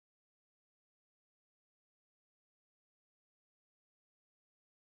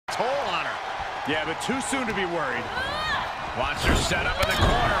toll on her. Yeah, but too soon to be worried. Wants her set up in the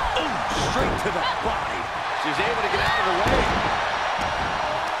corner. Ooh, straight to the body. She's able to get out of the way.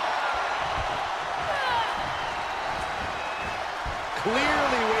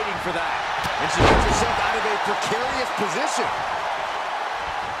 Clearly waiting for that. And she gets herself out of a precarious position.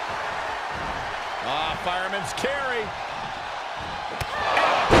 Ah, fireman's carry.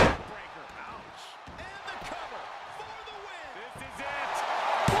 Breaker. Ouch. And the cover for the win. This is it.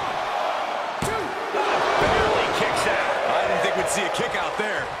 1, 2. Barely kicks out. I didn't think we'd see a kick out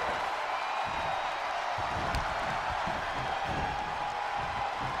there.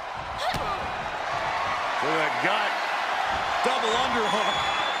 To the gut. Double underhook.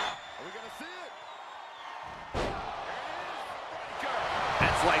 Are we going to see it? There it is. Breaker.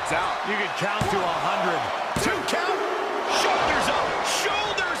 That's lights out. You can count to 100. 2 count. Shoulders up.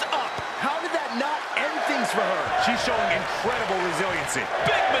 Shoulders up. How did that not end things for her? She's showing incredible resiliency.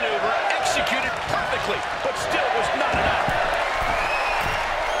 Big maneuver executed perfectly, but still was not enough.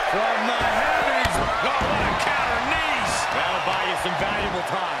 From the heavens. Oh, what a counter knees. That'll buy you some valuable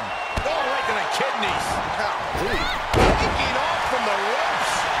time. Oh, right to the kidneys. Golly. Taking off from the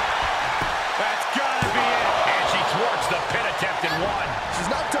ropes. That's gotta be it. And she thwarts the pin attempt in 1. She's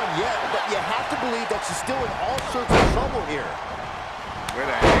not done yet, but you have to believe that she's still in all sorts of trouble here. Way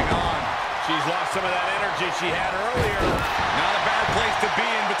to hang on. She's lost some of that energy she had earlier. Not a bad place to be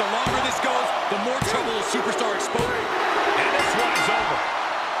in, but the longer this goes, the more trouble a superstar